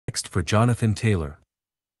Next for Jonathan Taylor.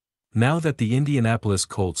 Now that the Indianapolis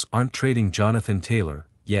Colts aren't trading Jonathan Taylor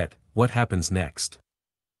yet, what happens next?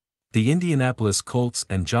 The Indianapolis Colts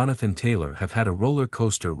and Jonathan Taylor have had a roller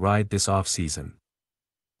coaster ride this offseason.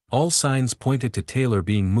 All signs pointed to Taylor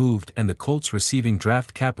being moved and the Colts receiving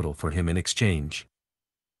draft capital for him in exchange.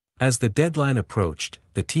 As the deadline approached,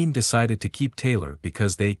 the team decided to keep Taylor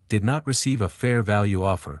because they did not receive a fair value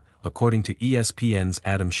offer, according to ESPN's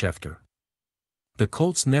Adam Schefter. The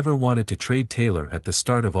Colts never wanted to trade Taylor at the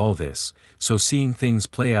start of all this, so seeing things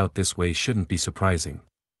play out this way shouldn't be surprising.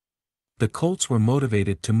 The Colts were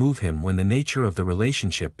motivated to move him when the nature of the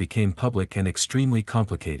relationship became public and extremely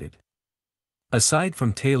complicated. Aside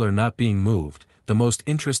from Taylor not being moved, the most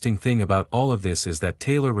interesting thing about all of this is that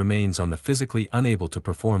Taylor remains on the physically unable to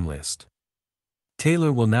perform list.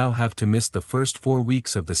 Taylor will now have to miss the first 4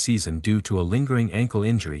 weeks of the season due to a lingering ankle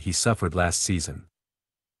injury he suffered last season.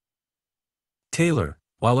 Taylor,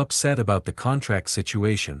 while upset about the contract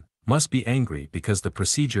situation, must be angry because the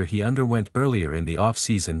procedure he underwent earlier in the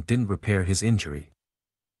offseason didn't repair his injury.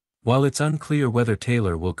 While it's unclear whether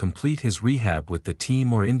Taylor will complete his rehab with the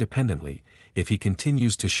team or independently, if he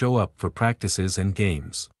continues to show up for practices and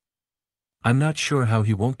games, I'm not sure how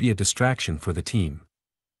he won't be a distraction for the team.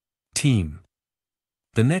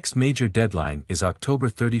 The next major deadline is October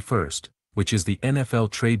 31st, which is the NFL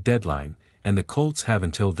trade deadline, and the Colts have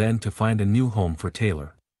until then to find a new home for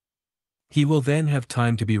Taylor. He will then have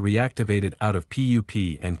time to be reactivated out of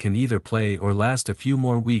PUP and can either play or last a few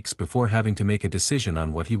more weeks before having to make a decision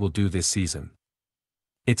on what he will do this season.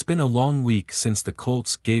 It's been a long week since the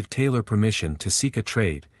Colts gave Taylor permission to seek a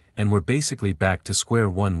trade, and we're basically back to square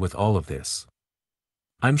one with all of this.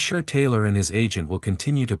 I'm sure Taylor and his agent will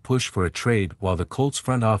continue to push for a trade while the Colts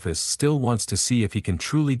front office still wants to see if he can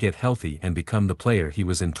truly get healthy and become the player he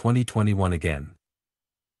was in 2021 again.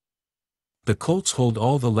 The Colts hold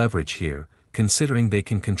all the leverage here, considering they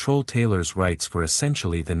can control Taylor's rights for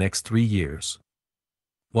essentially the next 3 years.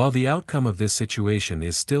 While the outcome of this situation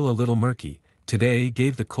is still a little murky, today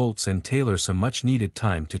gave the Colts and Taylor some much-needed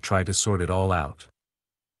time to try to sort it all out.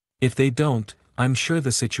 If they don't, I'm sure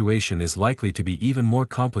the situation is likely to be even more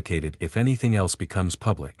complicated if anything else becomes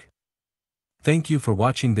public. Thank you for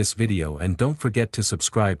watching this video and don't forget to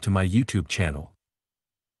subscribe to my YouTube channel.